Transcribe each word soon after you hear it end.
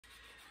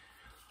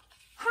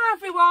Hi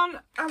everyone,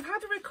 I've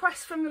had a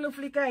request from the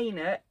lovely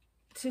Gaynor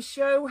to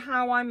show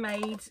how I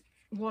made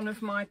one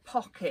of my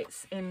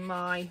pockets in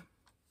my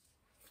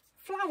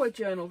flower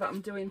journal that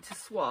I'm doing to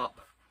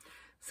swap.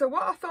 So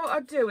what I thought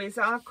I'd do is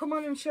I'll come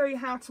on and show you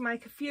how to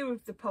make a few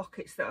of the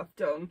pockets that I've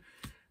done.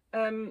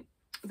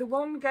 The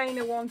one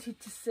Gaynor wanted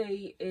to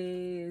see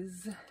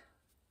is,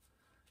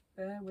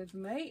 bear with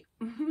me,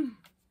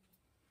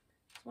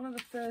 it's one of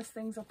the first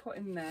things I put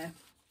in there.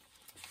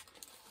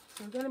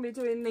 So I'm going to be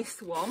doing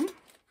this one.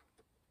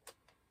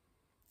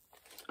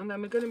 And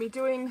then we're going to be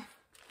doing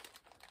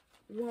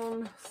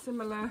one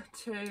similar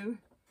to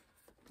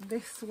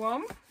this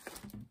one.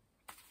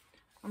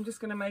 I'm just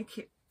going to make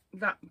it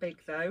that big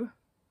though.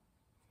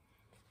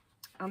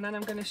 And then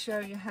I'm going to show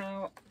you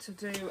how to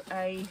do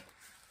a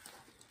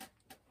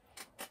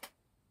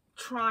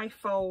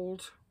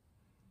tri-fold,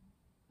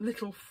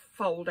 little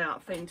fold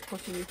out thing to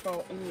put in your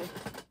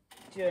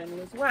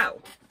journal as well.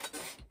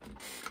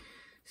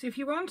 So if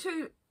you want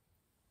to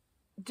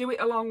do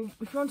it along,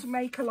 if you want to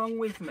make along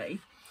with me,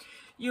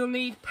 you'll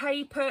need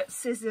paper,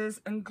 scissors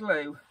and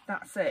glue.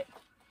 That's it.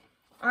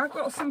 I've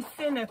got some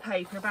thinner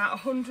paper, about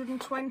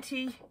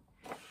 120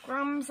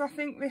 grams I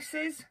think this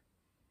is.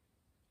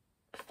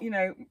 You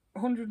know,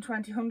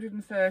 120,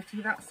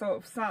 130, that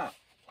sort of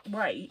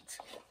weight.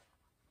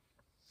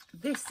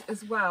 This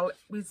as well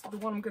is the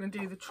one I'm going to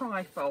do the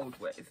tri-fold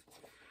with.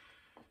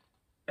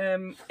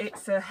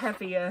 It's a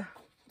heavier,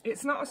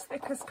 it's not as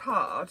thick as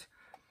card,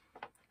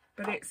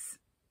 but it's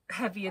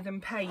heavier than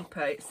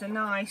paper. It's a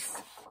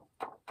nice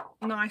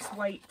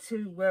weight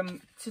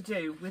to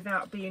do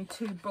without being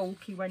too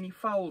bulky when you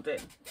fold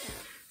it.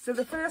 So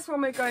the first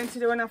one we're going to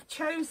do, and I've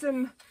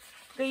chosen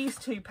these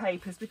two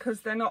papers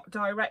because they're not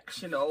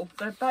directional,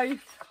 they're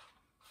both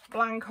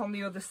blank on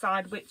the other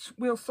side, which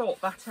we'll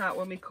sort that out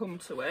when we come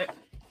to it.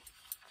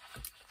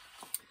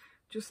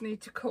 Just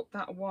need to cut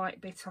that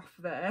white bit off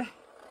there.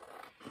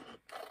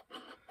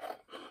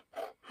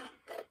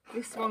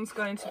 This one's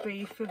going to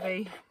be for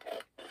the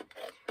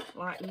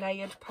like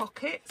layered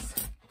pockets.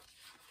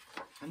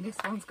 And this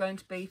one's going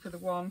to be for the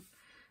one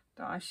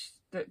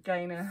that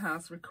Gaynor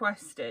has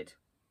requested.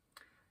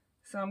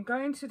 So I'm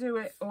going to do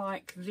it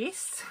like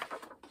this.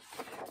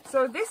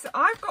 So this,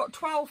 I've got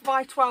 12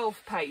 by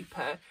 12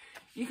 paper.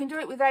 You can do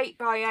it with 8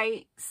 by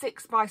 8,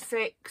 6 by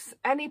 6,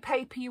 any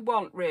paper you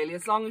want really,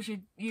 as long as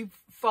you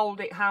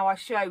fold it how I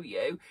show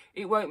you.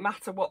 It won't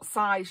matter what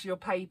size your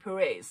paper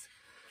is.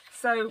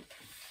 So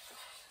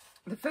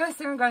the first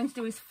thing I'm going to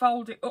do is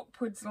fold it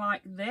upwards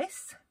like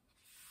this.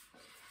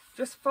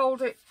 Just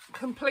fold it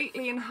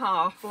completely in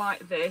half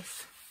like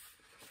this.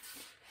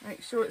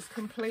 Make sure it's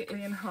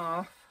completely in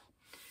half.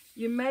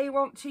 You may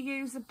want to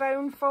use a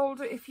bone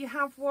folder if you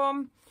have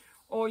one,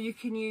 or you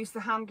can use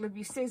the handle of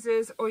your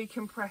scissors, or you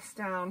can press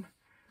down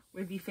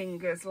with your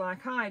fingers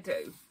like I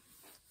do.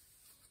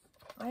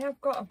 I have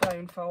got a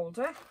bone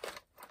folder.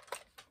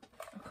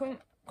 I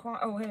couldn't quite,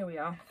 oh here we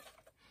are.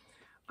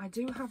 I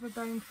do have a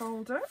bone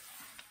folder.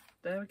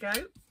 There we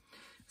go.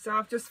 So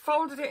I've just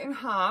folded it in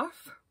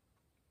half,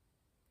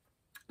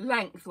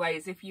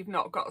 lengthways if you've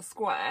not got a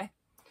square,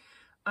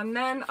 and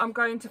then I'm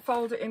going to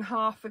fold it in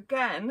half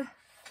again,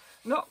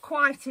 not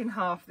quite in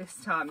half this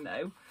time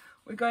though.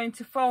 We're going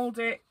to fold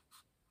it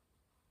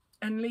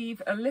and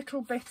leave a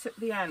little bit at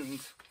the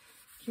end.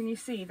 Can you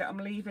see that I'm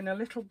leaving a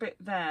little bit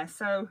there?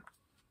 So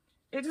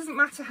it doesn't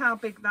matter how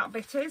big that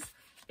bit is.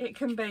 It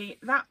can be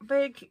that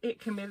big, it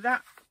can be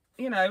that,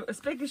 you know,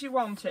 as big as you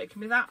want it. It can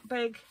be that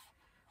big,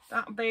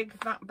 that big,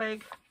 that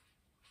big.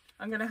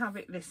 I'm going to have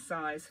it this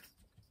size.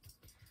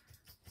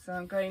 So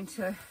I'm going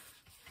to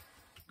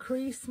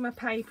crease my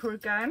paper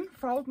again,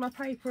 fold my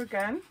paper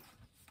again.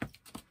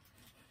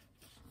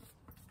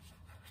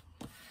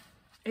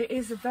 It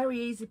is a very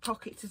easy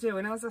pocket to do,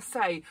 and as I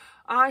say,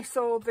 I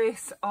saw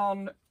this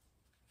on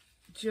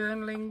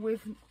Journaling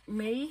with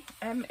Me,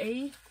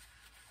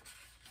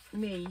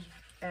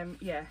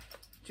 yeah,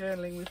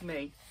 Journaling with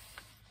Me.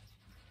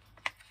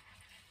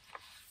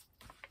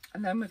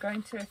 And then we're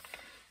going to,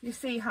 you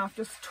see how I've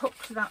just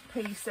tucked that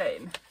piece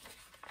in.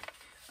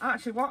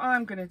 Actually, what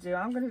I'm going to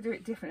do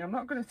it differently. I'm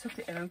not going to tuck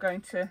it in. I'm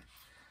going to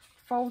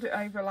fold it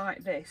over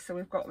like this. So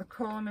we've got the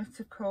corner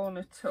to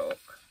corner tuck,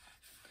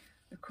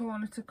 the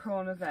corner to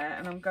corner there,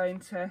 and I'm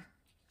going to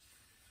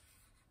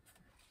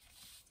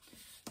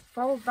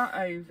fold that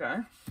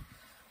over,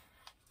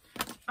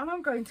 and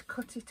I'm going to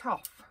cut it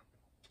off.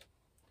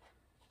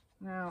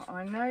 Now,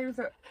 I know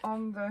that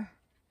on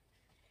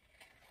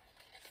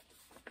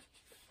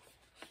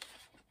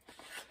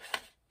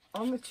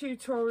the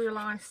tutorial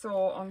I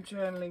saw on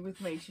Journaling with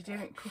Me, she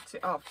didn't cut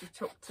it off, she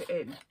tucked it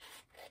in.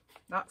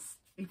 That's,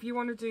 if you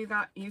want to do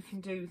that, you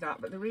can do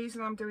that. But the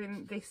reason I'm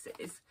doing this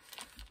is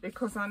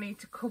because I need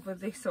to cover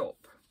this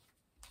up.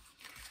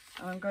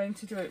 And I'm going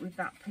to do it with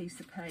that piece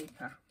of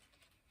paper.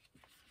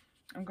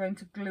 I'm going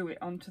to glue it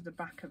onto the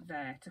back of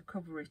there to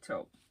cover it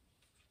up.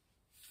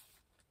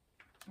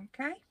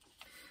 Okay,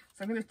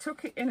 so I'm going to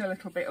tuck it in a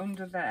little bit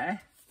under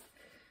there,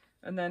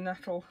 and then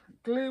that'll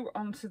glue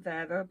onto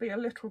there. There'll be a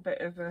little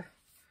bit of a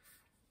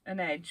an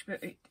edge,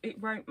 but it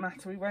won't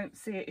matter. We won't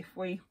see it if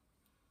we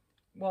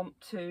want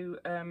to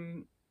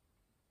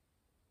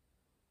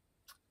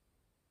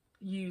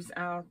use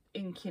our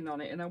inking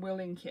on it, and I will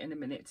ink it in a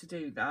minute to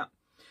do that.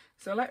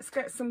 So let's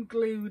get some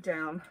glue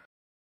down.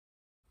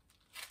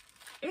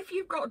 If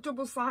you've got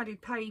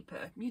double-sided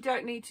paper, you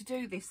don't need to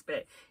do this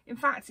bit. In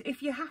fact,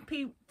 if you're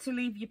happy to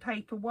leave your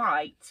paper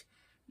white,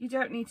 you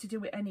don't need to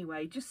do it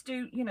anyway. Just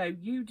do, you know,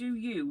 you do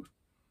you.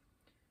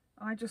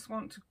 I just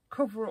want to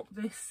cover up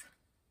this,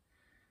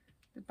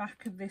 the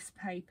back of this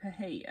paper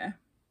here,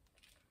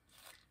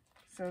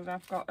 so that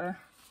I've got a,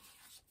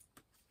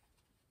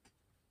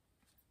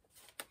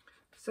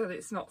 so that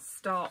it's not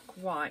stark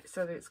white,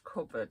 so that it's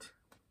covered.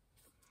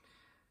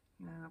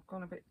 Now I've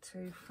gone a bit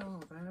too far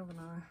there, haven't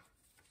I?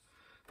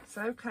 It's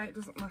okay, it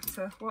doesn't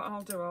matter. What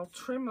I'll do, I'll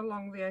trim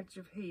along the edge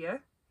of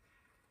here,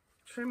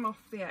 trim off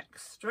the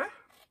extra,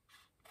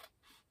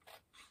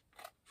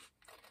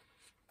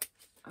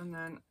 and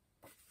then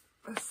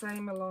the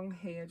same along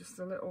here, just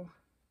a little.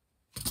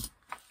 What's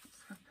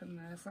happened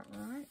there? Is that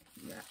right?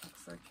 Yeah,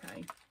 that's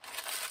okay.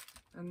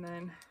 And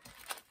then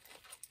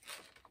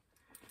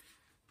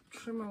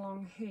trim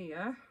along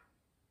here.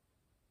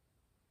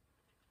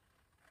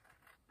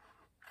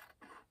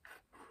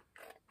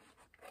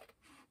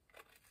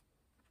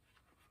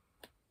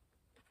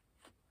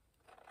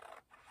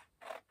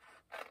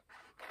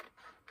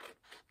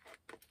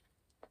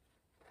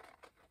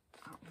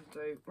 That will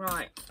do.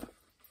 Right.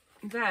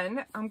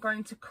 Then I'm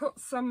going to cut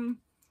some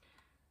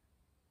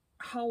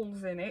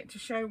holes in it to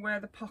show where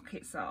the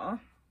pockets are.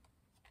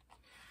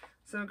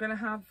 So we're going to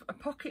have a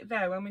pocket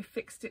there. When we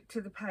fixed it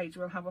to the page,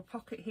 we'll have a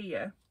pocket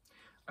here,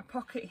 a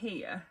pocket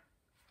here,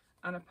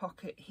 and a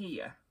pocket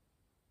here.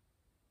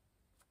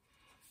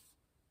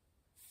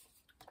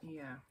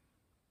 Yeah.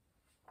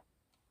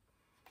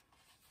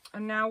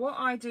 And now what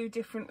I do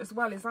different as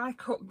well is I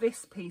cut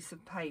this piece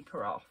of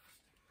paper off.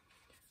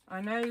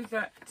 I know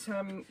that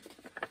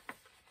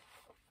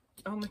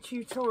on the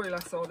tutorial I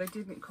saw they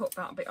didn't cut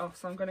that bit off,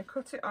 so I'm going to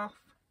cut it off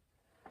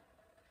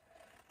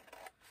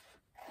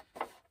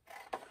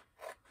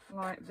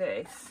like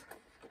this.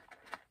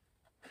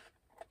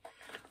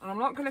 And I'm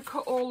not going to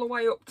cut all the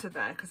way up to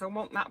there because I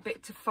want that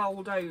bit to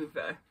fold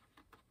over.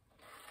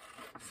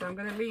 So I'm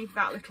going to leave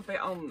that little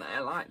bit on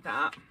there like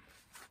that.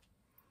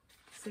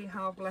 See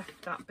how I've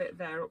left that bit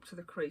there up to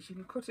the crease. You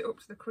can cut it up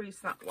to the crease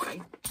that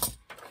way.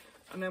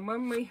 And then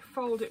when we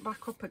fold it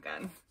back up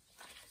again,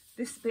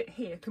 this bit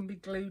here can be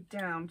glued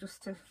down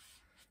just to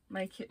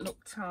make it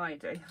look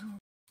tidy.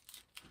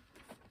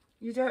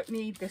 You don't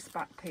need this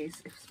back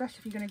piece, especially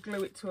if you're going to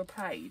glue it to a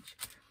page.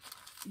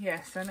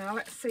 Yes, so now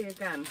let's see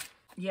again.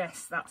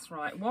 Yes, that's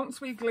right.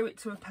 Once we glue it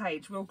to a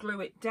page, we'll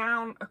glue it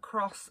down,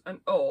 across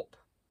and up.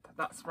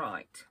 That's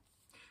right.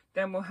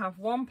 Then we'll have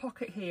one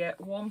pocket here,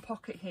 one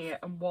pocket here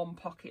and one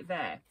pocket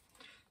there.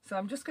 So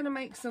I'm just going to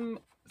make some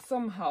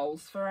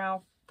holes for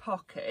our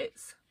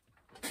pockets.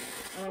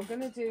 And I'm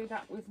going to do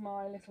that with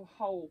my little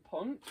hole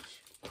punch.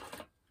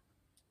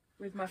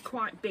 With my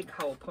quite big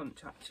hole punch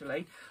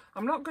actually.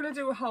 I'm not going to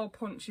do a hole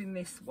punch in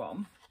this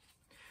one,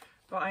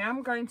 but I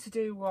am going to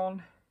do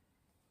one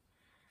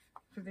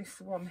for this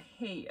one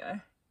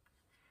here.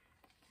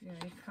 Yeah,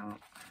 you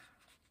can't.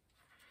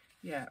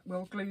 Yeah,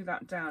 we'll glue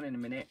that down in a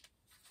minute.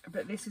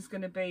 But this is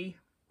going to be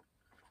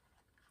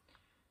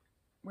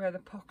where the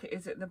pocket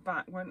is at the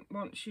back.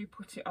 Once you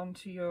put it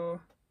onto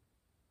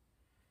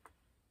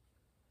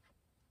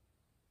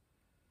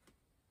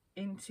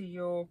into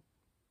your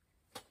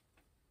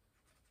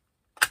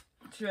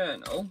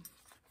journal,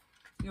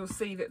 you'll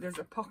see that there's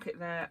a pocket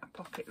there,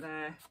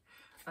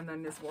 and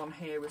then there's one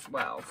here as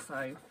well.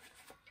 So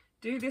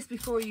do this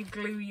before you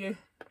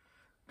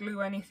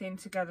glue anything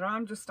together.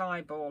 I'm just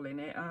eyeballing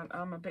it.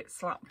 I'm a bit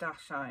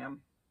slapdash, I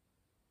am.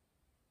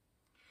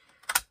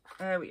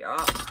 There we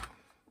are.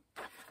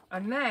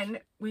 And then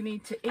we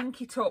need to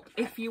ink it up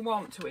if you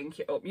want to ink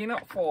it up. You're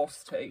not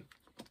forced to.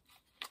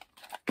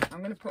 I'm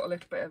going to put a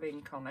little bit of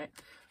ink on it.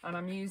 And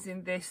I'm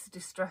using this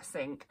Distress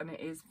ink, and it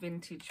is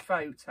Vintage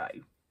Photo.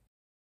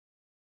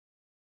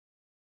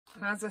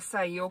 And as I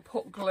say, you'll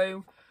put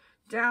glue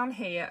down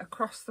here,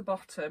 across the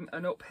bottom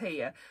and up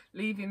here,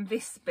 leaving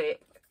this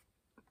bit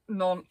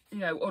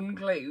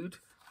unglued.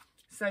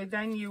 So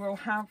then you will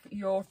have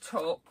your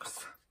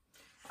tucks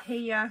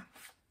here,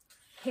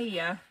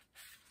 here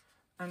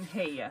and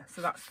here.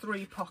 So that's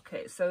 3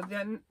 pockets. So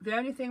then the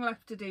only thing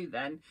left to do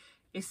then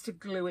is to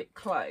glue it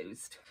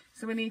closed.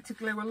 So we need to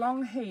glue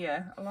along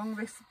here, along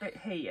this bit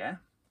here.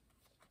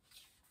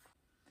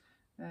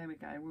 There we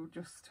go. We'll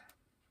just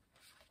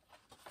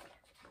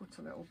put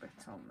a little bit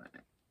on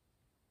there.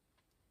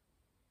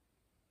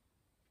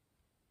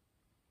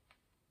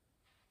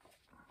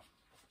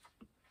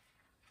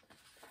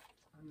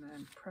 And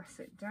then press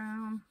it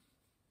down.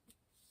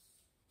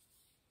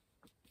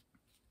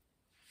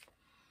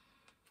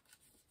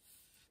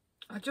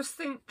 I just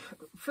think,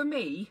 for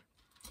me,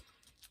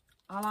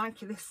 I like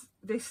this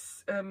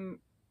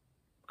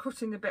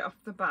cutting the bit off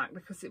the back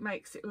because it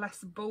makes it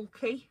less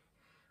bulky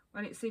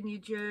when it's in your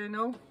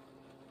journal.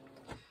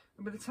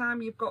 by the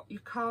time you've got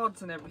your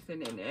cards and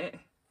everything in it,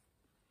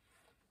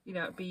 you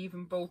know, it'd be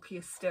even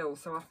bulkier still.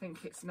 So I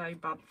think it's no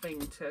bad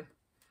thing to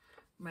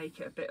make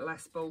it a bit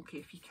less bulky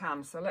if you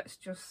can. So let's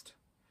just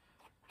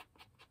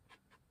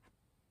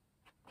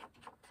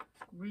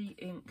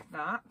re-ink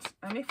that.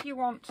 And if you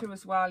want to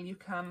as well, you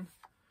can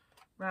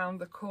round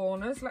the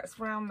corners. Let's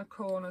round the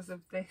corners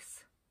of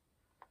this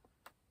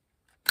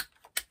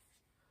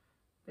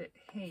bit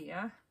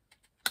here.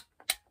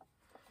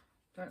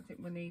 Don't think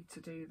we need to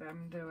do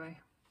them, do we?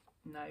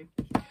 No.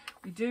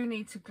 We do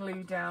need to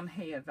glue down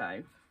here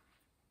though.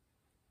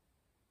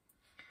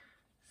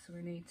 So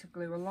we need to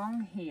glue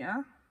along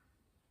here.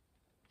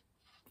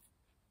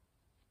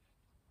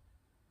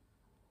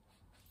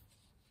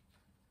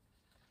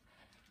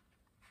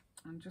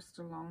 And just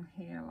along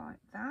here like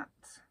that.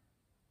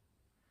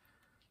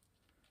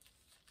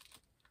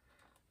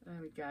 There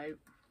we go.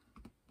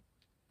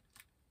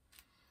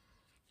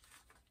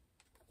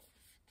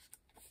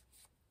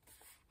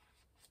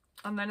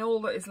 And then all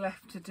that is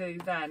left to do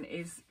then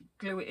is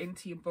glue it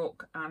into your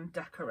book and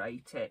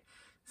decorate it.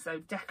 So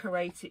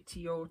decorate it to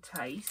your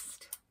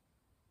taste.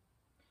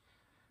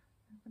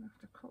 I'm going to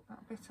have to cut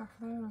that bit off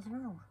there as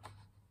well.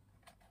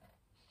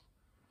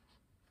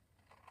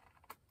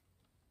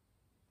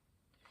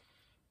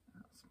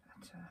 That's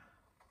better.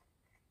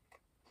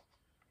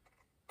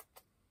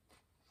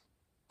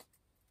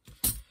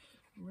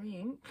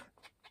 Re-ink.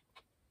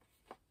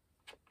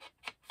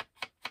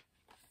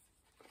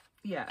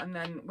 Yeah, and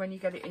then when you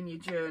get it in your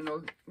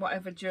journal,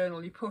 whatever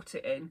journal you put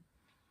it in,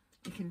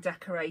 you can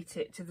decorate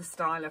it to the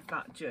style of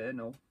that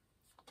journal.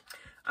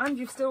 And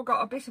you've still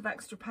got a bit of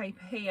extra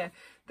paper here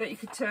that you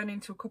could turn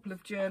into a couple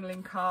of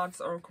journaling cards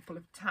or a couple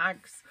of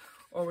tags,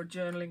 or a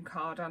journaling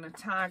card and a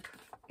tag.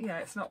 Yeah,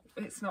 it's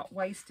not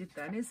wasted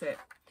then, is it?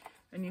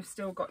 And you've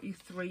still got your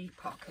 3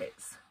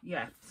 pockets.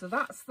 Yeah, so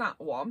that's that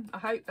one. I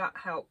hope that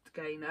helped,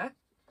 Gaynor.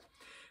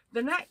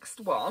 The next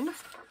one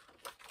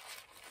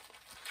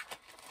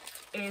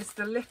is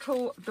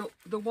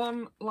the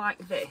one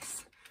like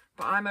this,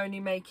 but I'm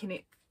only making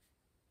it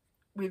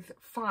with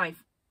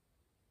 5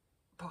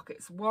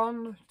 pockets.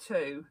 1,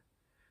 2,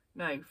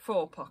 no,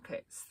 4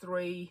 pockets,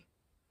 3,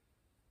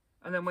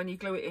 and then when you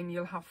glue it in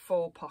you'll have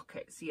 4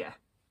 pockets. Yeah,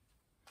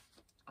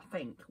 I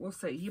think we'll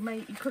see. You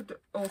could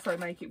also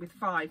make it with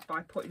 5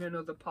 by putting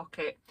another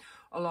pocket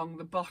along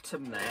the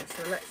bottom there.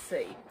 So let's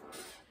see.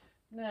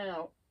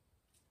 Now,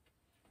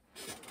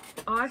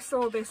 I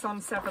saw this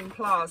on Seven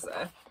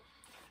Plaza,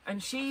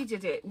 and she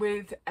did it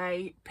with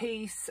a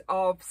piece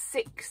of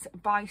 6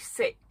 by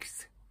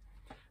 6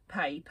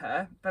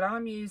 paper, but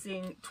I'm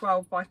using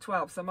 12 by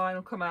 12, so mine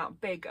will come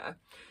out bigger.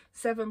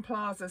 Seven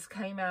Plazas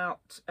came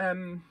out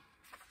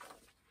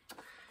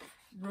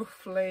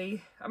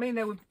roughly, I mean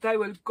they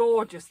were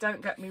gorgeous,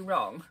 don't get me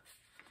wrong,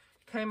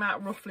 came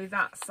out roughly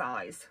that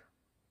size.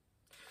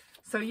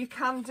 So you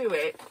can do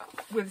it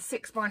with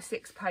 6 by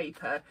 6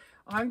 paper.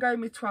 I'm going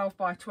with 12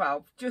 by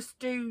 12. Just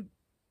do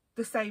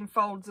the same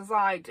folds as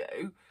I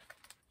do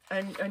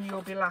and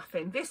you'll be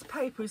laughing. This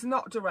paper is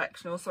not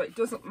directional, so it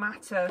doesn't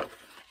matter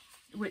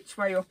which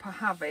way up I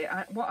have it.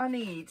 What I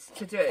need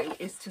to do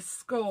is to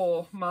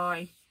score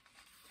my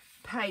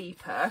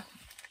paper,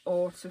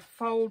 or to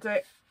fold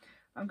it.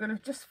 I'm going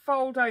to just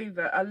fold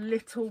over a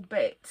little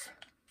bit,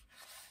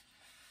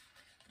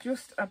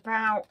 just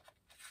about,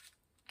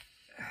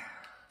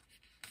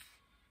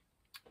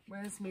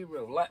 where's my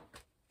ruler?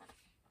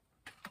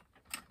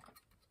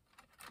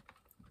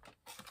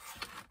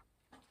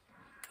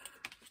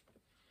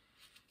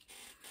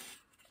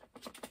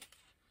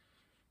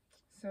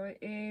 So it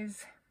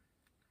is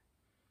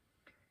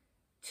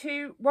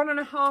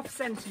 1.5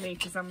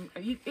 centimetres.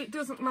 It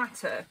doesn't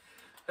matter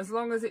as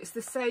long as it's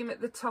the same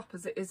at the top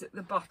as it is at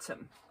the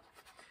bottom.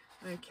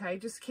 Okay,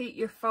 just keep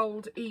your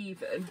fold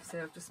even.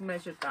 So I've just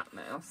measured that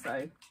now, so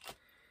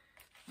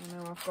I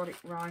know I've got it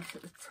right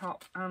at the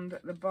top and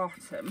at the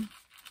bottom.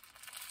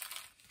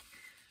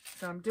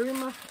 So I'm doing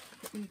my,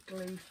 get my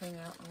glue thing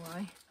out of the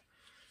way,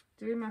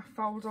 doing my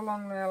fold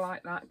along there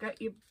like that.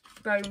 Get your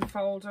bone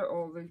folder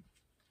or the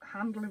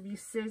handle of your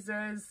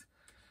scissors,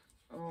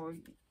 or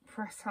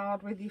press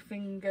hard with your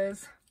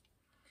fingers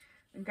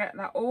and get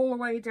that all the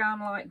way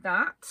down like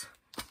that.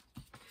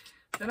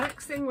 The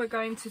next thing we're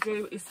going to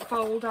do is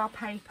fold our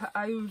paper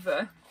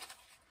over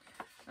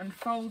and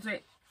fold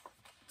it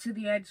to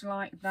the edge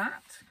like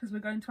that, because we're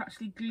going to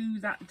actually glue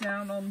that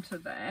down onto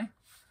there.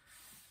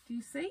 Do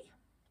you see?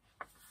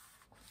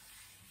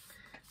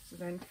 So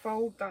then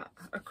fold that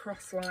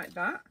across like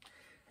that.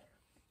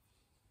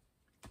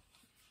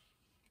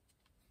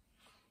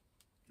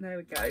 There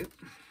we go.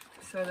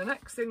 So the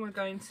next thing we're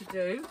going to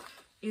do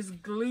is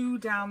glue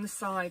down the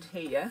side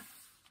here,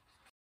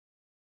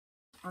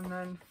 and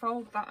then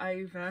fold that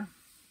over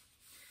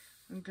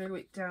and glue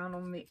it down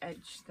on the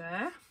edge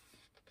there.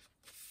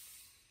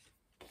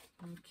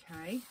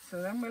 Okay,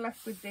 so then we're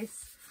left with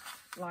this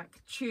like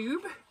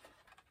tube,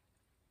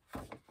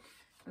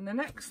 and the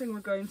next thing we're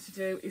going to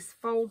do is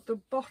fold the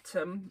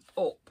bottom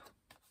up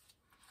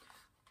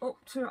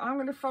to, I'm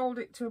going to fold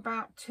it to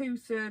about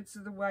 2/3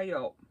 of the way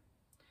up.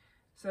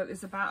 So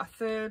there's about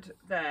 1/3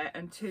 there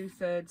and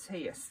 2/3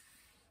 here.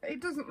 It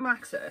doesn't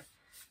matter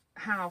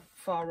how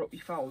far up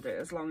you fold it,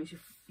 as long as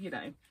you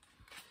know.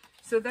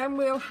 So then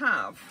we'll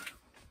have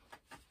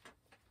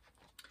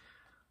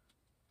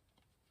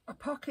a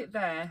pocket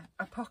there,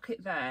 a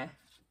pocket there,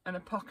 and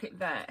a pocket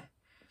there.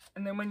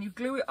 And then when you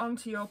glue it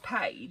onto your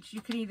page,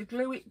 you can either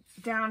glue it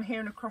down here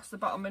and across the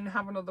bottom and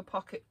have another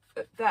pocket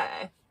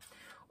there,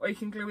 or you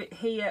can glue it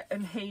here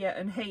and here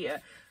and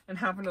here and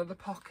have another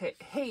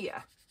pocket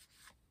here.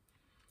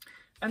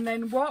 And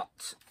then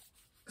what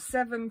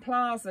Seven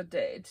Plaza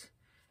did,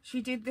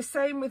 she did the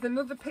same with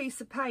another piece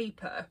of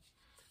paper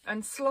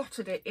and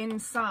slotted it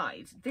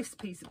inside this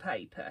piece of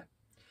paper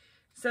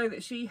so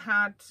that she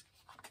had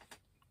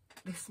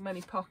this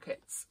many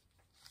pockets.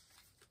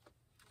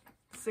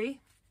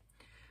 See?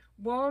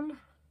 1,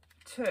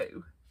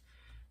 2,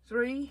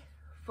 3,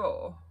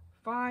 4,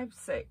 5,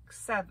 6,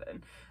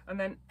 7, and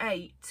then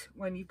 8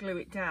 when you glue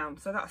it down.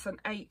 So that's an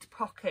 8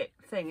 pocket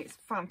thing. It's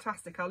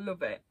fantastic. I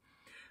love it.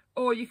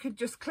 Or you could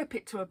just clip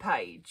it to a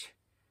page,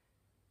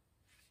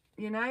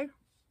 you know.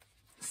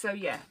 So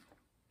yeah,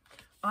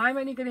 I'm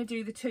only going to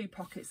do the 2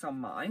 pockets on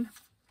mine.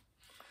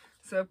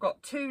 So I've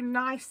got 2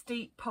 nice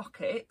deep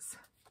pockets.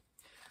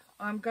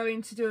 I'm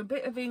going to do a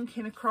bit of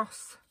inking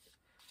across.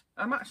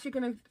 I'm actually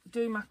going to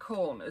do my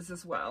corners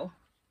as well.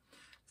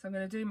 So I'm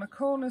going to do my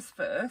corners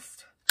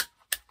first.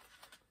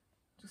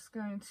 Just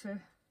going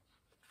to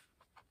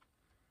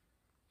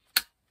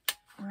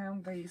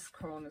round these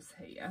corners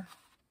here.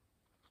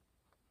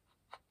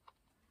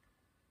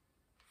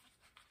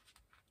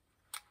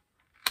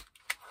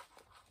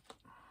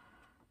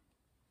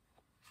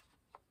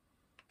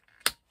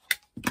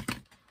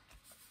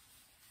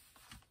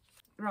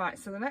 Right,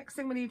 so the next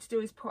thing we need to do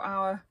is put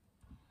our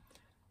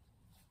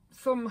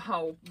thumb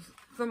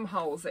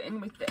holes in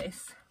with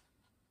this.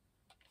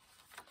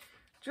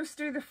 Just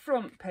do the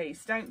front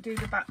piece, don't do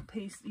the back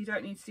piece. You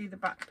don't need to do the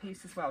back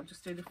piece as well,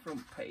 just do the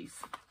front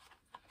piece.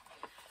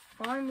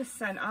 Find the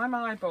centre. I'm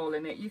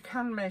eyeballing it, you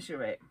can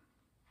measure it.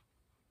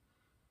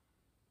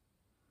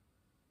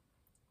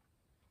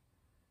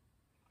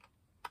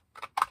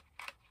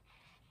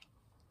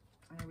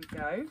 There we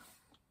go.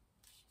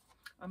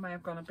 I may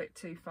have gone a bit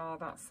too far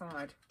that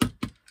side.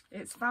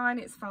 It's fine,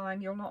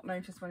 you'll not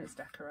notice when it's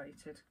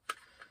decorated.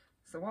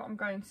 So what I'm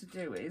going to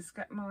do is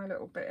get my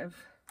little bit of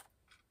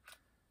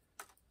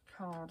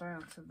card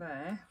out of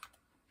there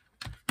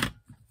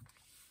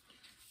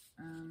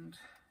and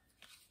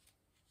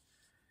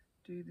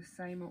do the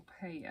same up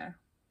here.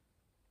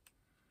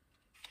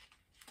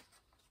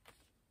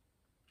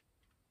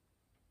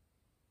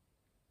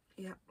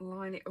 Yep,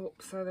 line it up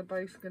so they're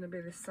both going to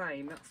be the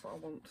same. That's what I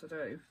want to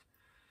do.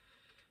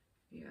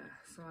 Yeah,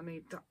 so I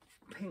need that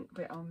pink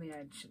bit on the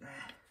edge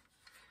there.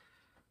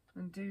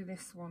 And do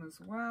this one as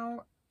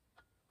well.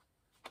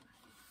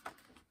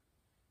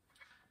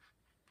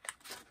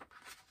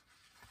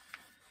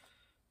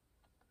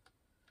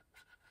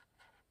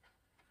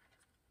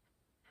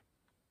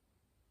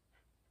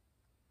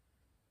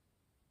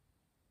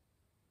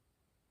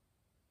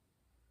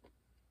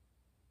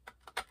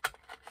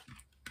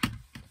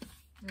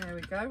 There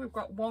we go. We've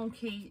got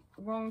wonky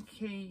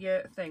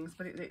things,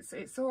 but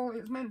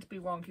it's meant to be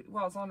wonky. It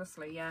was,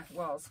 honestly, yeah, it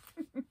was.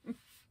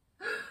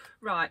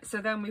 Right,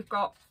 so then we've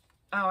got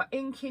our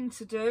inking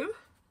to do.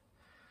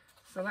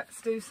 So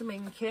let's do some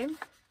inking.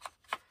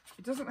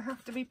 It doesn't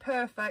have to be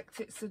perfect.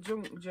 It's a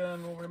junk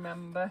journal,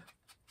 remember.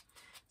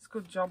 It's a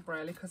good job,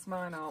 really, because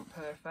mine aren't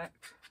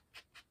perfect.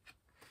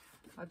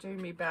 I do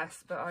my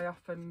best, but I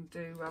often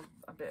do have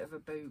a bit of a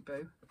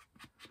boo-boo.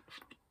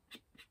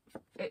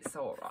 It's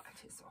all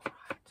right, it's all right.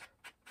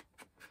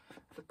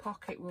 The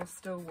pocket will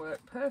still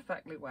work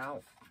perfectly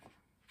well.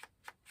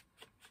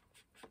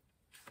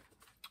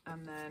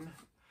 And then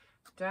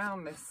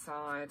down this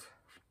side.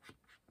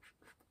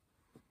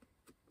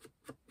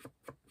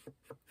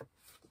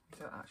 We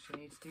don't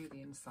actually need to do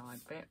the inside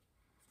bit.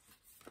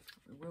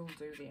 We will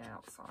do the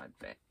outside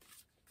bit.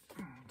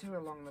 Do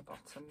along the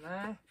bottom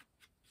there.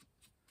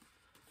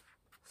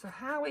 So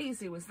how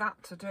easy was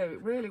that to do?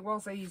 It really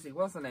was easy,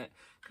 wasn't it?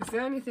 Because the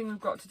only thing we've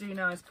got to do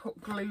now is put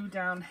glue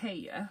down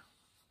here.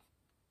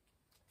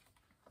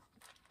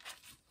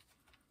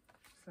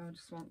 So I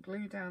just want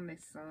glue down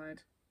this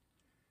side.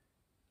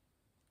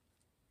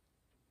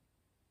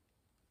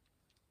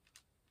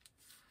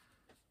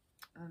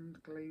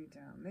 And glue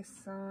down this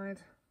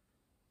side.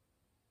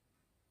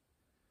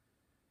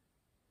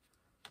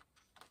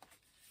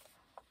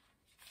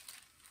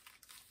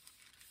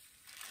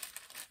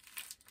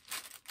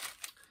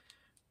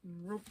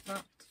 Rub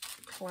that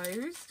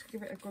closed,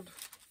 give it a good...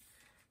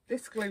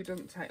 This glue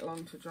doesn't take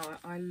long to dry.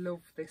 I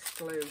love this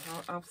glue.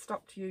 I've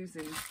stopped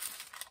using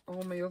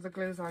all my other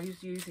glues. I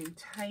was using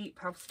tape.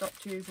 I've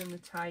stopped using the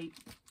tape.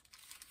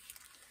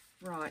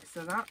 Right,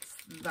 so that's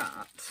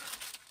that.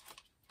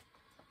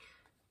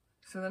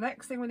 So the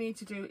next thing we need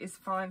to do is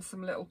find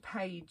some little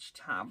page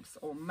tabs,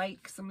 or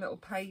make some little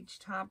page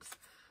tabs.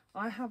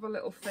 I have a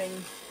little thing,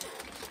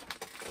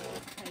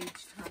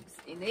 page tabs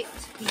in it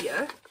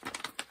here,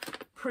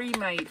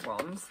 pre-made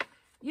ones.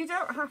 You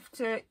don't have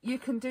to, you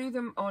can do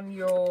them on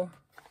your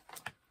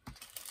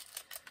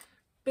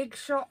Big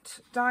Shot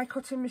die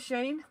cutting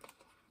machine.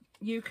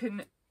 You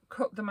can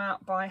cut them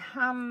out by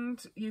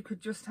hand. You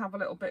could just have a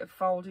little bit of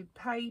folded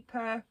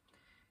paper.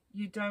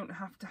 You don't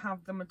have to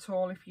have them at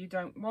all if you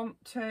don't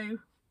want to.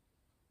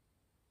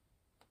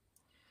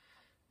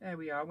 There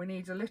we are. We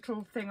need a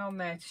little thing on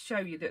there to show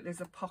you that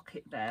there's a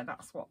pocket there.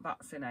 That's what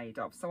that's in aid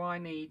of. So I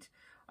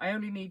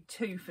only need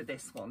 2 for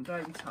this one,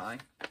 don't I?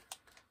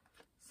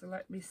 So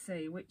let me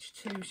see, which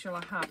 2 shall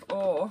I have?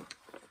 Or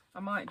I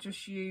might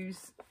just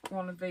use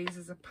one of these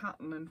as a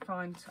pattern and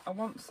find, I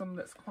want some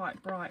that's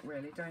quite bright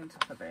really, don't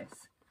I, for this?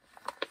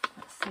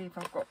 Let's see if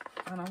I've got,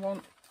 and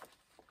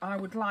I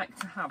would like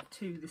to have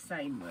 2 the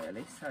same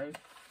really, so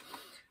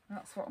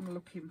that's what I'm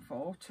looking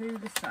for, 2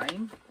 the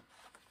same.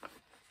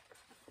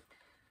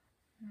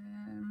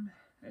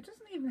 It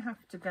doesn't even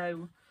have to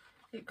go,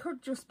 it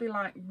could just be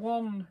like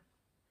one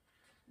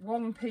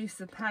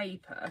piece of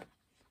paper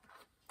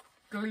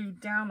glued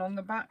down on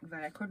the back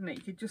there, couldn't it?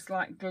 You could just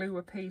like glue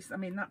a piece. I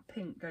mean, that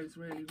pink goes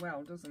really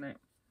well, doesn't it?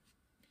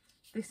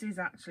 This is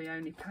actually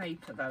only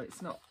paper though,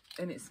 it's not,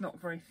 and it's not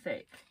very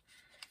thick.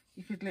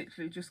 You could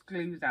literally just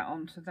glue that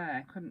onto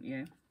there, couldn't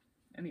you?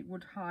 And it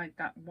would hide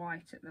that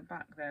white at the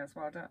back there as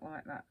well. I don't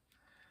like that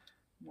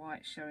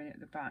white showing at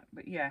the back,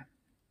 but yeah,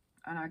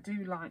 and I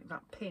do like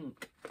that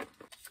pink.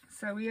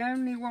 So we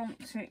only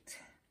want it,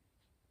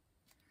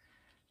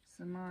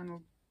 so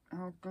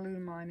I'll glue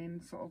mine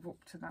in sort of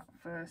up to that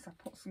first. I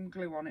put some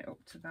glue on it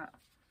up to that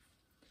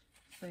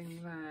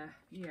thing there.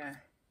 Yeah.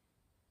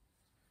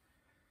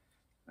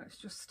 Let's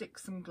just stick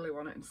some glue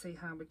on it and see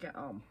how we get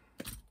on.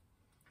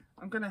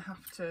 I'm going to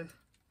have to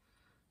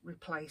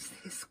replace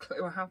this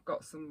glue. I have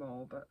got some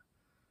more, but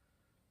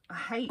I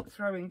hate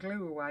throwing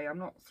glue away. I'm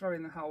not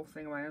throwing the whole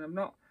thing away, and I'm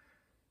not,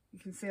 you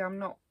can see I'm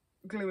not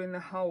gluing the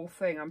whole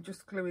thing. I'm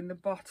just gluing the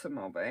bottom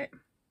of it.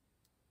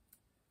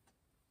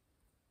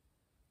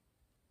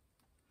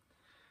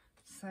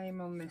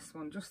 Same on this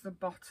one, just the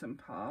bottom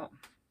part.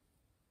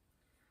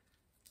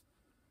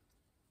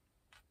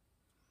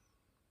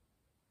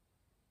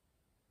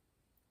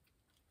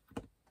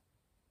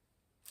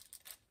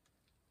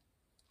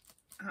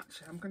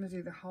 Actually, I'm going to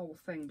do the whole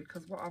thing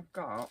because what I've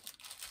got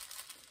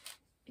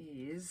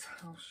is,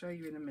 I'll show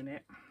you in a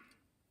minute.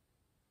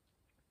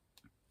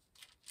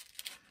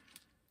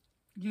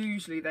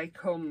 Usually they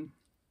come,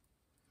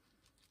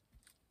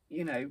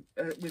 you know,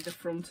 with a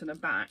front and a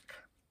back.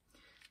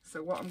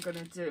 So what I'm going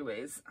to do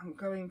is, I'm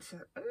going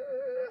to,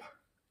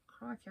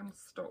 crikey, I'm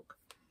stuck.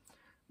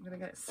 I'm going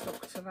to get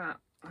stuck to that.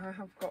 I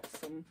have got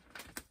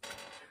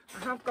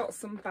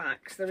some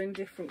backs. They're in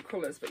different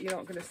colours, but you're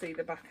not going to see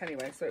the back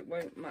anyway, so it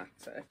won't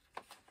matter.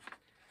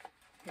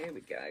 Here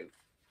we go.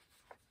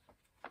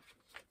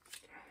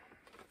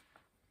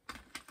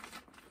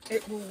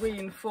 It will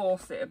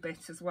reinforce it a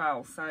bit as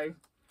well, so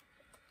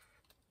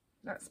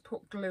let's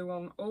put glue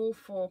on all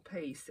 4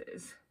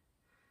 pieces.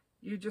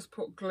 You just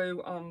put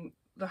glue on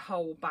the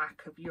whole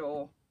back of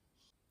your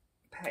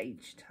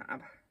page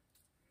tab.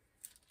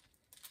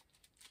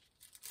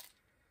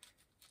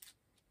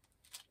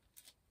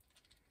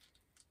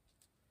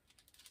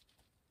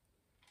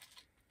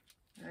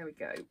 There we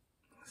go.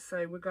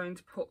 So we're going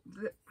to put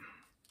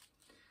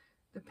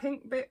the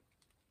pink bit,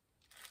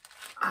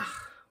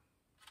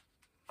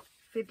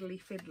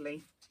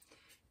 fiddly,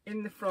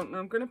 in the front. Now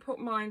I'm going to put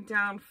mine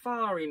down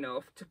far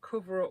enough to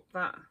cover up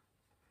that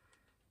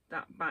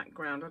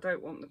background. I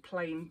don't want the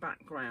plain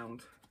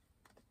background,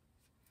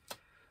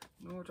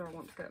 nor do I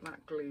want to get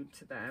that glued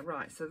to there.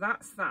 Right, so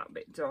that's that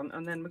bit done,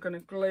 and then we're going to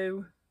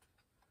glue.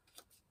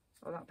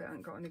 Oh, that bit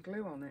ain't got any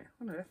glue on it.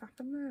 What on earth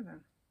happened there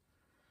then?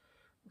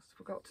 Must have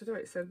forgot to do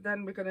it. So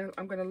then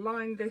I'm going to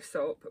line this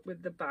up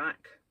with the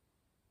back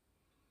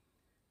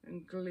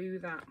and glue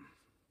that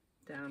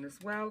down as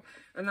well,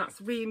 and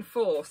that's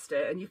reinforced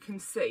it, and you can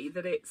see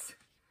that it's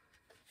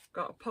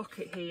got a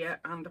pocket here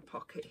and a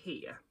pocket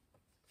here.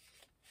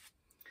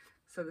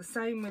 So the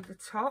same with the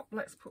top.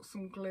 Let's put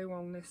some glue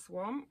on this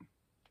one.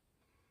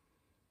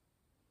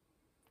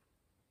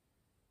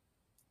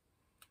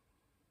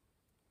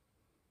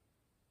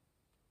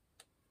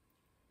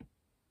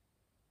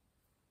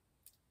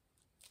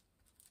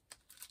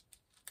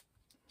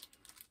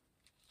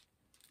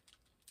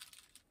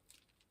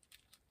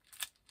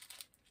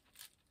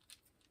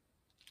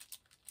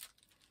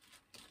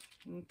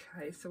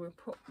 Okay, so we'll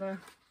put the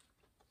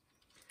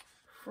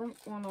front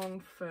one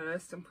on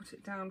first and put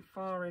it down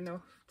far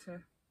enough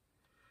to,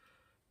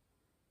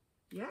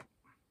 yeah,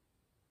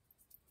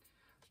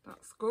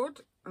 that's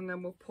good. And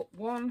then we'll put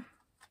one,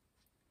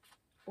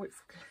 oh,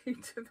 it's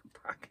glued to the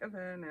back of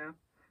there now.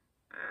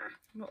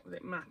 Not that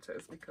it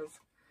matters because,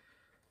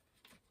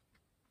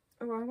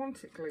 oh, I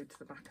want it glued to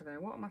the back of there.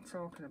 What am I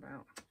talking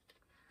about?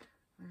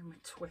 I'm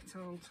a twit,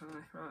 aren't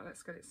I? Right,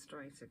 let's get it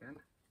straight again.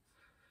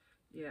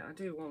 Yeah, I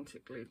do want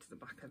it glued to the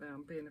back of there.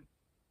 I'm being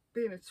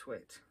a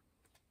twit.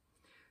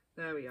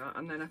 There we are.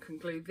 And then I can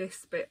glue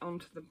this bit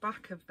onto the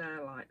back of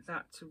there like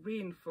that to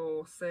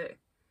reinforce it.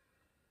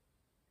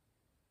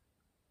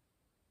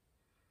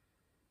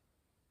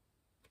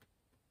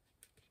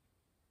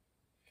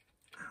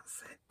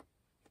 That's it.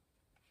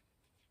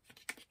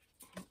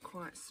 Not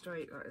quite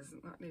straight, that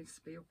isn't. That needs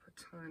to be up a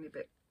tiny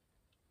bit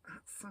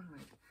that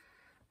side.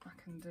 I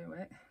can do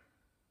it.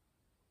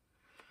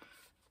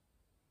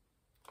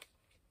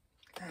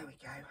 There we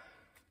go.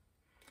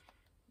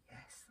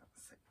 Yes,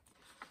 that's it.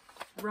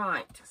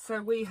 Right,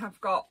 so we have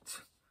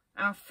got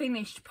our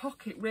finished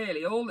pocket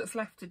really. All that's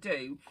left to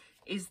do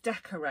is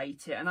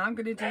decorate it, and I'm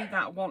going to do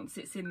that once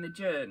it's in the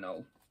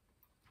journal.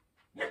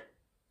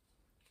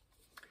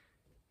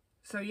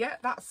 So yeah,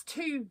 that's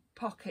 2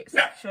 pockets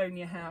I've shown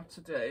you how to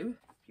do.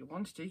 If you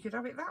wanted to, you could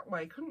have it that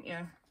way, couldn't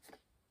you?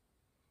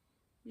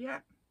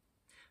 Yeah.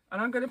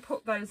 And I'm going to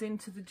put those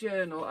into the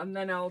journal and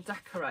then I'll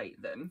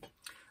decorate them.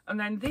 And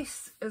then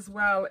this as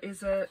well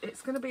is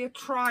it's going to be a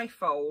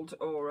trifold,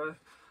 or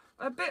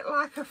a bit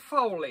like a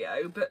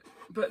folio, but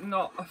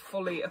not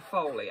fully a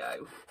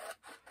folio.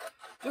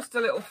 Just a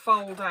little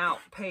fold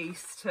out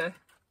piece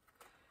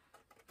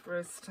for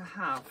us to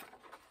have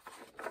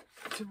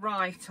to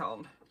write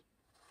on.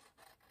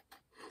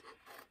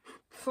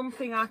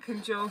 Something I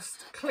can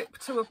just clip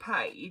to a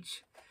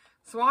page.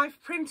 So I've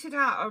printed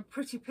out a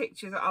pretty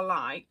picture that I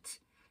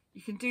liked.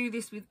 You can do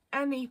this with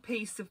any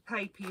piece of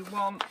paper you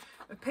want.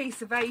 A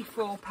piece of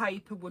A4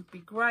 paper would be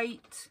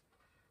great.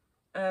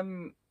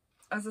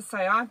 As I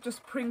say, I've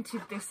just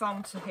printed this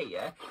onto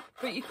here,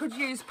 but you could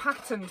use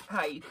patterned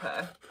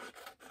paper.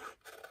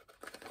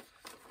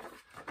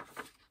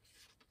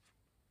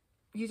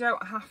 You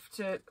don't have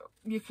to,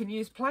 you can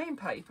use plain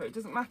paper, it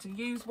doesn't matter.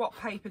 Use what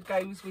paper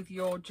goes with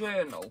your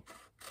journal.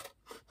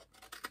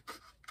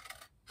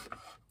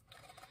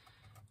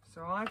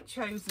 So I've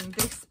chosen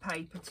this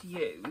paper to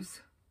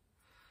use.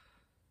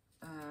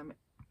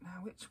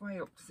 Now, which way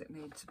up does it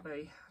need to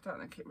be? I don't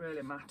think it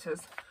really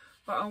matters.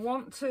 But I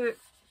want to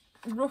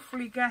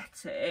roughly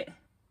get it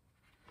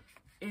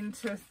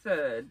into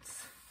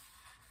thirds.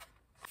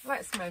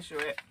 Let's measure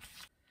it.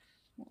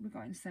 What have we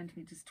got in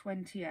centimetres?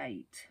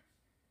 28.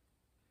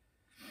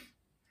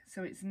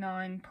 So it's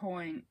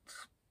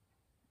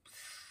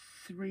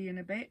 9.3 and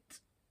a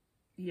bit.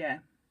 Yeah.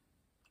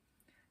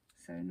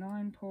 So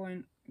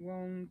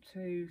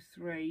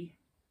 9.123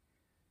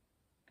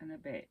 and a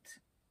bit.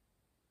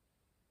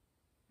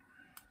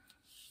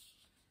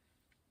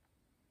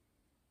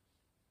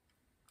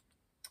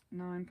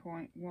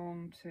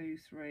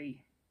 .123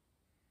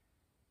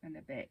 and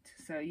a bit.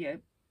 So yeah,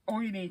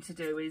 all you need to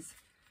do is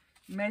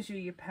measure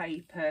your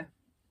paper,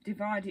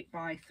 divide it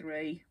by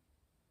 3.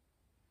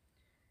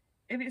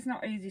 If it's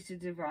not easy to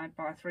divide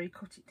by 3,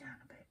 cut it down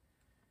a bit.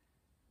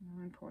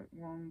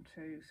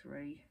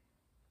 9.123.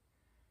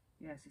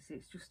 Yes, you see,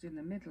 it's just in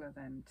the middle of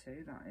them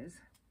two, that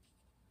is.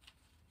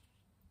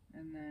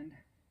 And then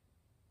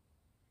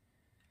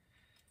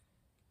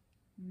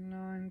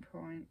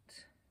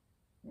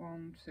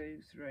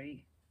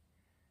 9.123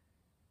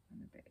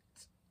 and a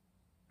bit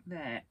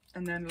there.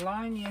 And then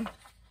line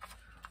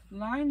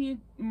your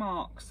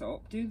marks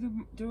up.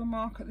 Do a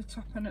mark at the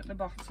top and at the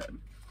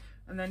bottom,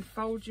 and then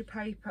fold your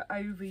paper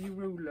over your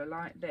ruler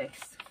like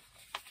this.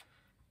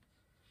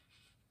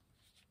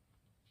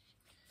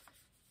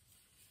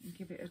 And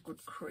give it a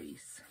good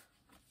crease.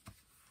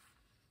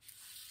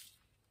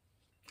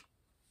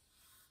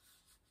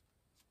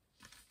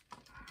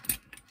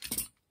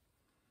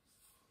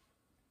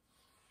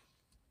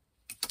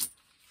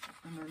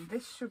 And then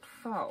this should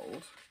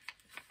fold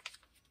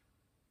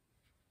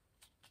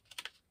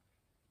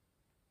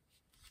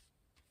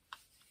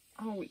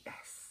oh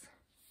yes,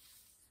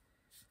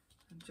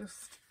 and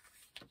just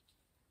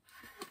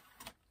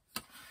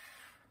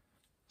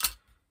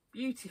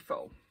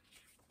beautiful.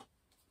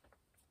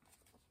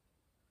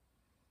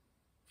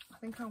 I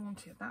think I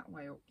want it that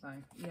way up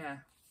though, yeah.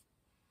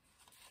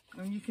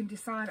 And you can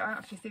decide, I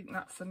actually think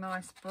that's a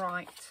nice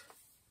bright,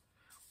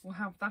 we'll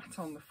have that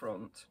on the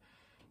front.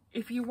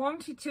 If you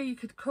wanted to, you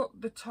could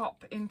cut the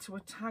top into a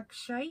tag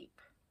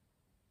shape.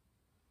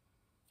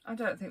 I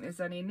don't think there's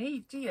any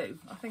need, do you?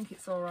 I think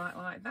it's all right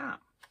like that.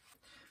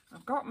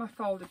 I've got my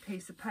folded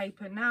piece of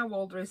paper. Now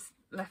all there is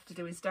left to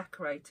do is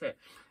decorate it.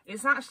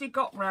 It's actually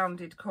got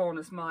rounded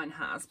corners, mine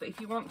has, but if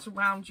you want to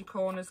round your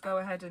corners, go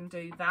ahead and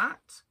do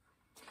that.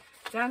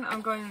 Then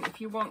I'm going,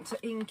 if you want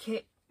to ink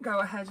it, go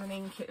ahead and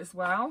ink it as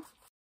well.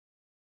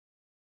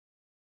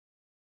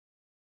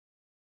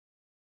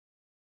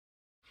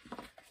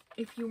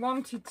 If you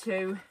wanted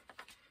to,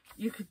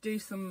 you could do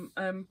some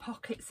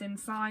pockets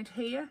inside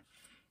here.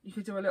 You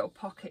could do a little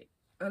pocket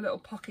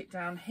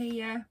down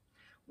here,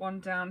 one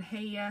down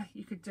here.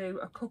 You could do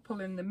a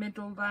couple in the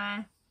middle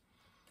there,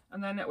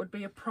 and then it would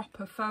be a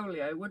proper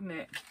folio, wouldn't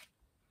it?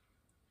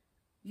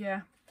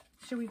 Yeah.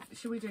 Should we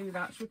do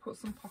that? Should we put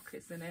some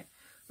pockets in it?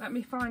 Let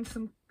me find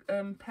some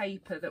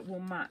paper that will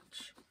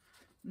match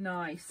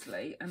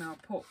nicely, and I'll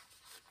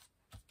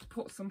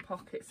put some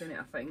pockets in it,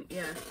 I think.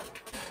 Yeah.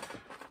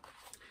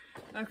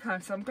 Okay,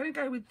 so I'm going to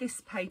go with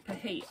this paper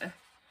here.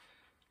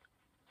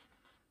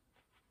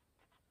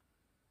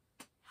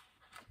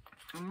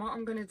 And what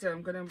I'm going to do,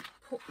 I'm going to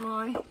put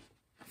my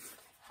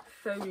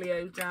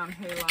folio down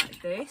here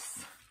like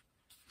this.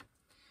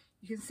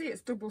 You can see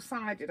it's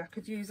double-sided. I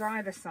could use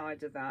either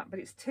side of that, but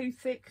it's too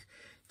thick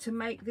to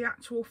make the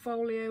actual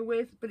folio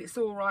with, but it's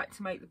all right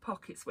to make the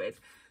pockets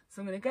with.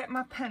 So I'm going to get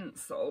my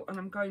pencil and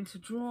I'm going to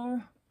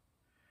draw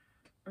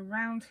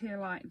around here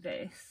like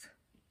this.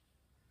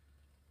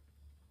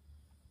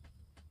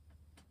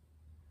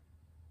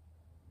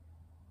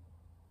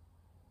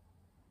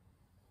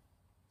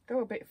 Go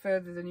a bit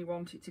further than you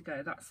want it to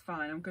go, that's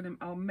fine.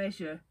 I'll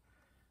measure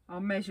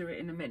it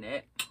in a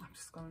minute. I've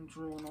just gone and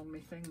drawn on my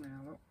thing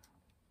now, look.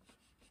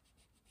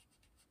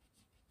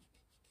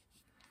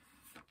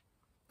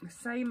 The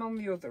same on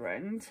the other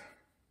end.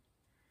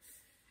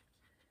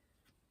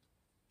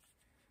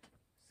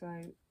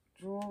 So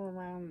draw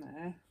around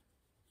there.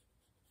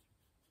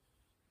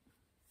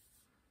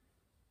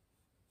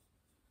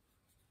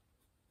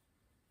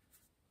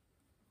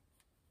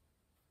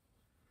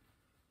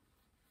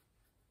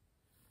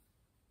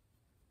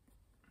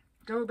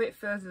 Go a bit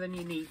further than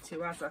you need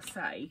to, as I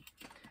say,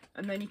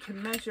 and then you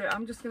can measure it.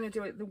 I'm just going to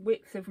do it the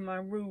width of my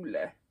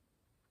ruler.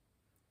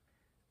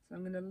 So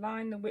I'm going to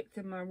line the width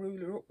of my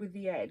ruler up with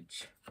the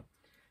edge.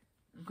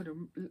 I'm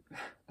going to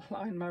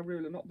line my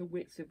ruler, not the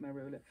width of my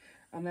ruler.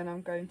 And then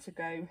I'm going to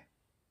go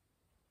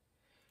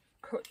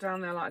cut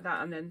down there like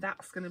that, and then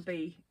that's going to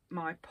be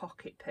my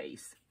pocket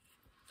piece.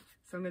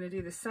 So I'm going to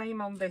do the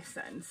same on this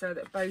end so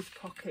that both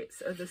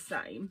pockets are the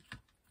same.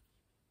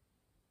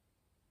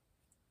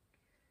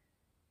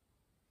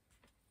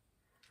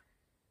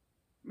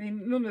 I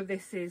mean, none of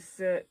this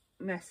is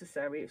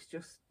necessary.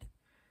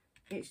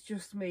 It's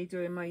just me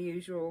doing my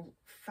usual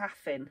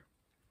faffing.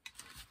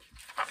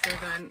 So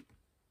then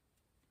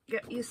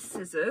get your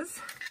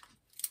scissors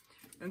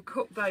and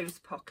cut those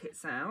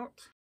pockets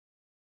out.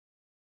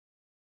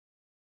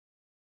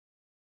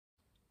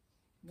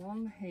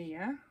 One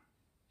here.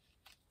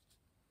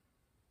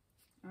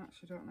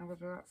 Actually, I don't know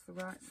whether that's the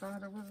right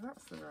side or whether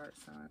that's the right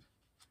side.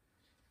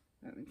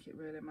 I don't think it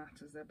really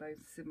matters. They're both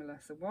similar.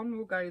 So one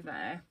will go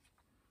there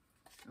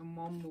and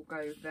one will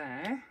go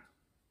there.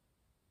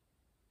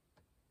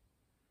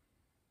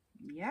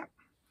 Yep.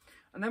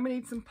 And then we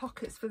need some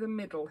pockets for the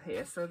middle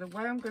here. So the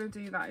way I'm going to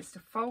do that is to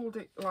fold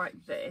it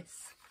like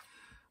this,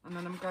 and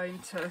then I'm going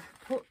to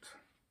put,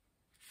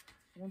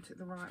 I want it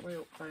the right way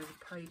up though,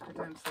 the paper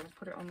down, so I'll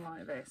put it on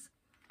like this.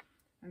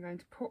 I'm going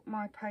to put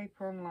my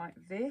paper on like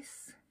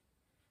this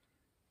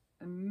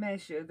and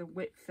measure the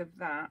width of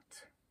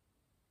that,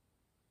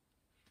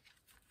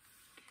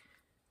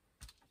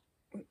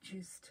 which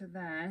is to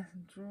there,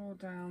 and draw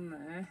down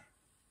there.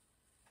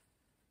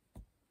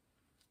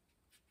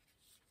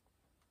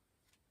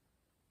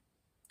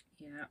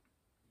 Yeah,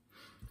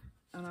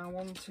 and I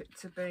want it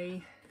to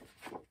be,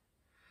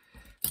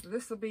 so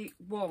this will be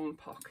one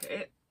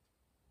pocket.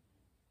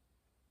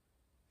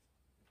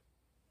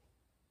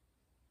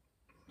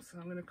 So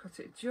I'm going to cut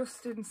it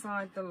just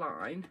inside the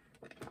line.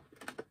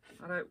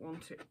 I don't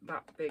want it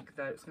that big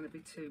though, it's going to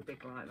be too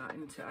big like that,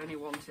 isn't it? I only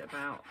want it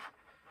about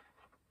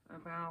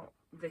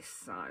this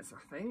size, I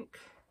think.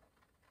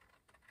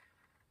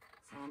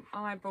 So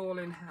I'm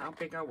eyeballing how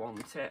big I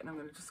want it, and I'm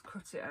going to just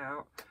cut it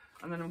out.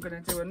 And then I'm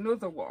going to do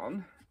another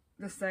one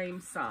the same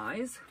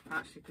size. I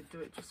actually could do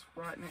it just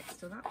right next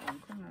to that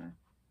one, couldn't I?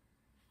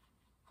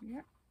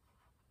 Yep.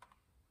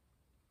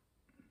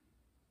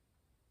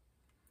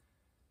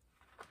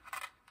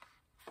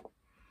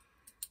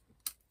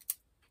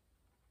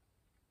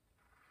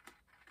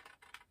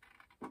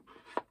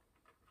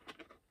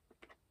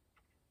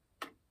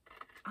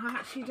 I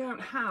actually don't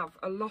have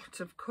a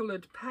lot of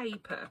coloured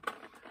paper.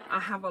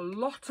 I have a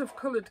lot of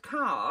coloured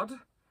card.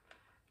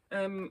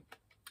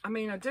 I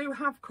mean, I do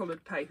have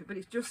coloured paper, but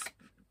it just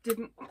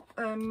didn't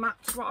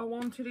match what I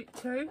wanted it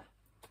to.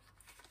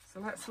 So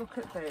let's look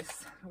at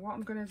this. What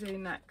I'm going to do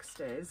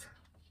next is,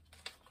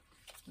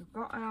 we've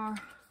got our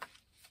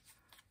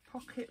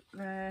pocket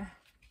there.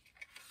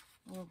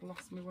 Oh, I've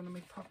lost me one of my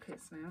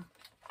pockets now.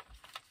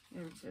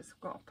 Here it is.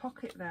 I've got a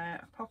pocket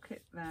there,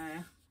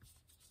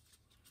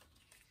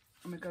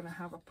 and we're going to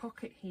have a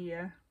pocket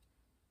here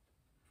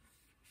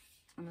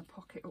and a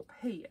pocket up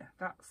here.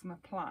 That's my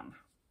plan.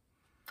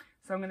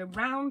 So I'm going to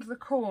round the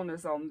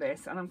corners on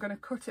this, and I'm going to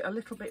cut it a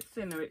little bit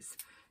thinner.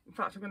 In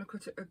fact, I'm going to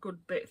cut it a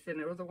good bit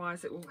thinner,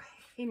 otherwise it will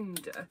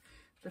hinder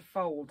the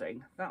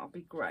folding. That'll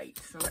be great.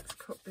 So let's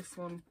cut this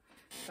one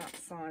that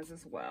size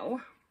as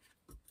well.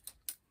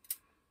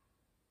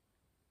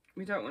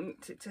 We don't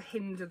want it to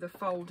hinder the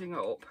folding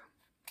up.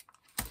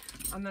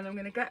 And then I'm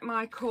going to get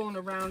my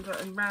corner rounder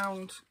and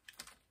round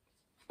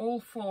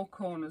all four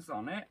corners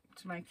on it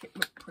to make it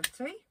look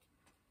pretty.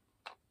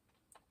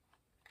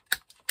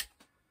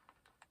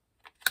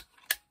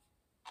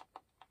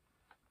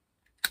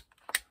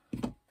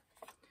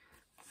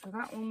 So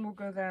that one will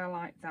go there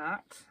like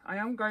that. I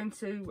am going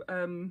to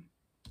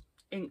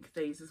ink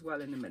these as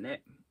well in a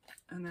minute,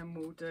 and then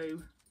we'll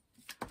do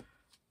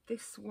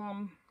this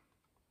one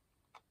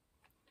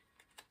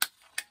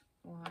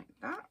like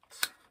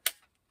that.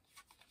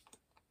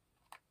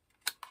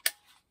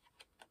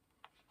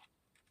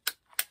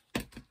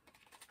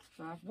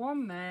 So I have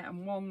one there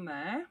and one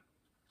there.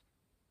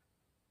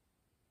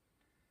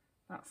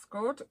 that's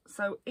good.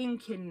 So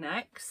inking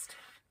next.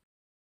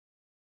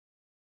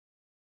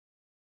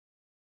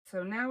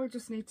 So now we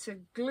just need to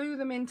glue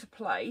them into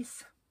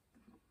place.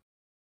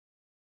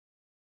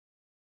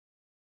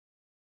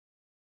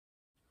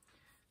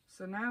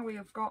 So now we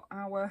have got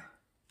our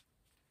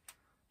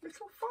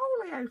little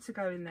folio to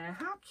go in there.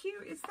 How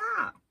cute is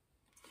that?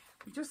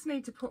 We just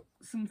need to put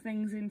some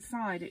things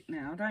inside it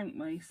now, don't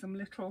we? Some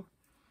little...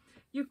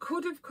 You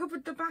could have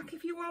covered the back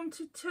if you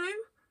wanted to,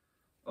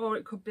 or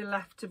it could be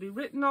left to be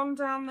written on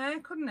down there,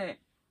 couldn't it?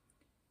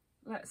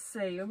 Let's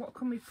see, and what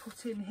can we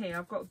put in here?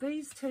 I've got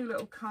these two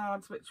little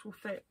cards which will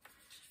fit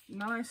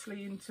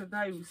nicely into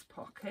those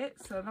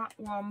pockets. So that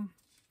one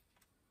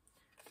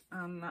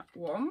and that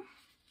one.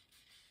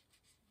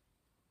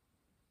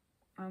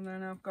 And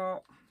then I've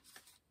got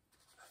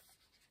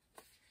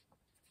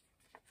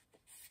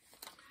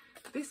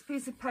this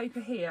piece of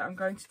paper here. I'm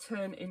going to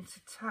turn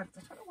into tags.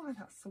 I don't know why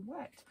that's so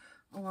wet.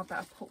 Oh, I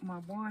better put my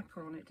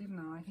wiper on it, didn't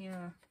I?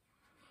 Yeah.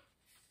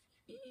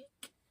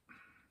 Eek.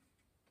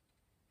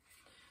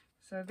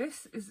 So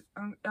this is,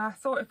 I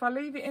thought if I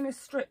leave it in a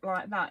strip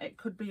like that, it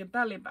could be a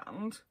belly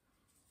band,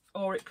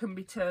 or it can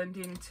be turned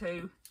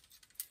into,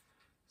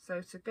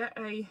 so to get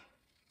a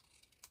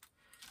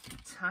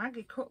tag,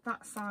 you cut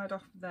that side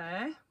off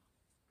there,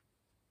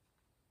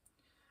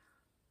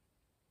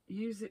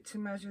 use it to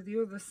measure the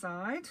other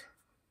side,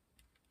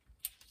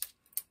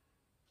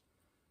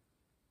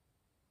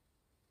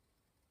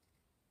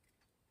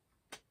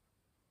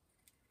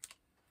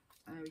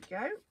 there we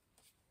go,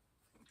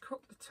 cut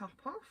the top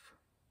off.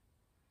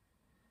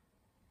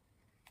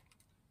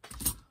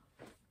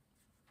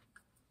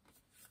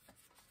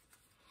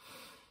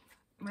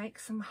 Make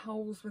some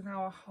holes with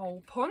our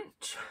hole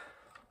punch.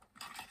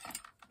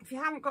 If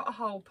you haven't got a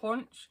hole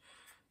punch,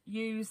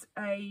 use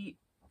an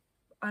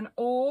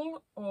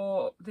awl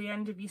or the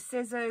end of your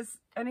scissors,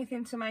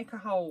 anything to make a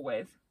hole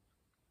with.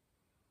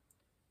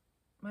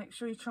 Make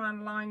sure you try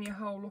and line your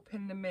hole up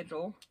in the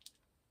middle.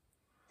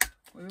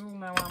 We all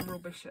know I'm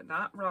rubbish at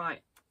that.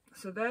 Right,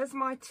 so there's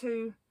my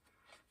two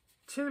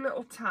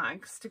little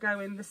tags to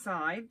go in the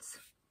sides,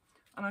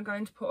 and I'm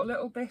going to put a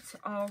little bit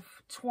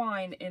of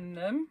twine in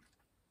them.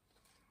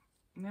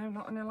 No,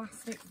 not an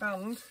elastic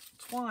band.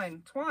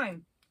 Twine,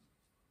 twine.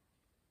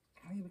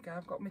 Here we go.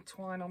 I've got my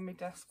twine on my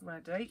desk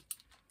ready.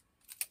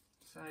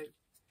 So,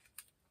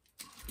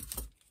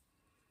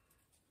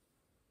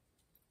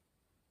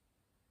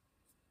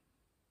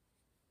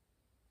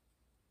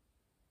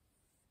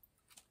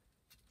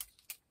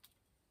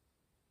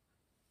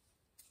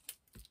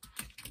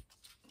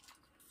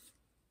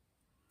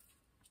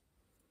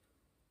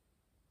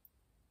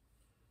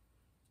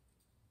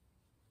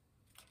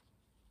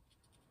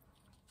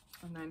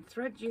 and then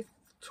thread your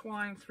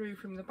twine through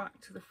from the back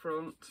to the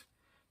front,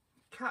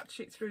 catch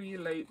it through your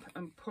loop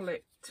and pull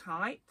it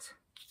tight.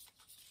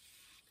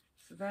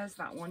 So there's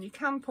that one. You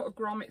can put a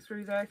grommet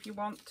through there if you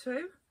want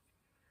to.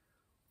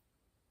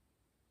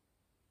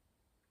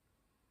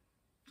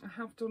 I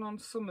have done on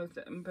some of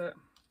them, but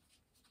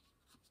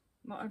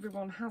not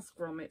everyone has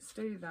grommets,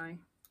 do they?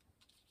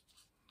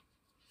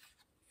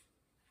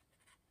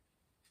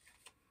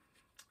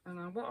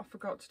 And what I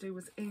forgot to do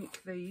was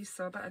ink these,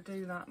 so I better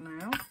do that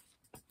now.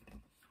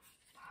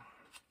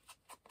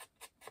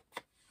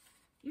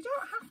 You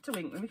don't have to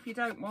ink them if you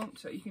don't want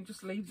to. You can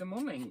just leave them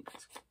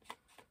uninked.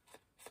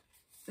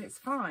 It's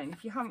fine.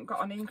 If you haven't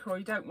got an inker or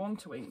you don't want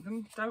to ink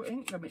them, don't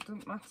ink them. It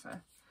doesn't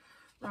matter.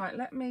 Right,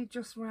 let me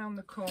just round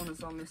the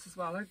corners on this as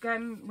well.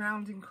 Again,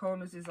 rounding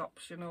corners is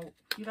optional.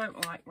 If you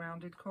don't like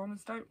rounded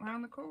corners, don't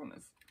round the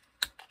corners.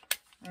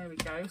 There we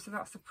go. So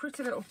that's a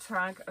pretty little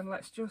tag, and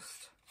let's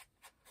just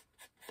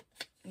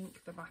ink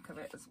the back of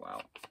it as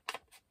well.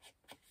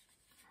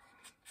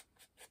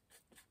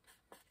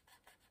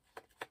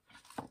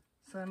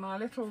 So my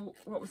little,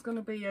 what was going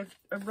to be a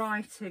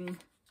writing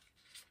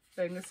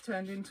thing has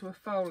turned into a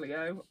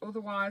folio.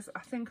 Otherwise, I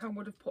think I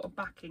would have put a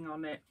backing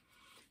on it.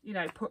 You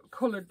know,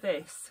 coloured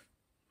this.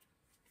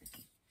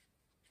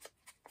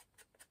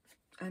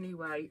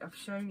 Anyway, I've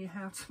shown you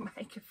how to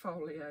make a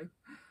folio.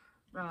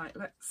 Right,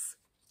 let's,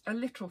 a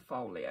little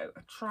folio,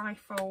 a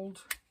trifold,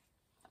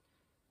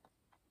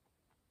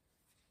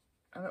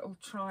 a little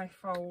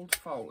trifold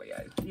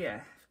folio,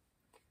 yeah.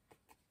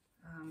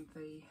 And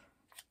the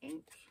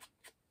ink.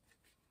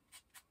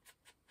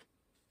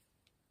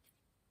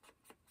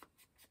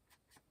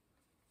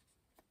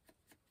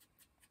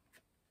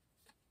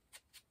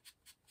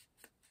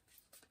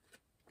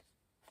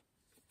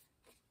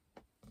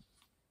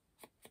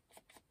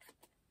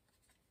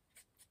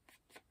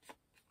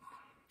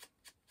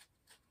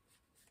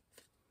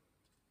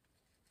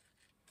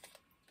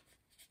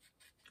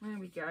 There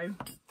we go.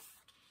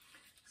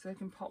 So you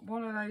can pop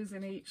one of those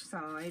in each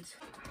side.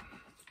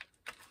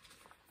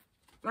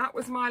 That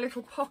was my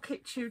little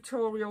pocket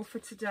tutorial for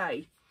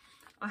today.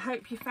 I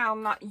hope you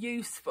found that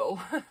useful.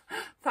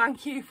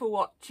 Thank you for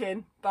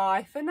watching.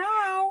 Bye for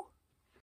now.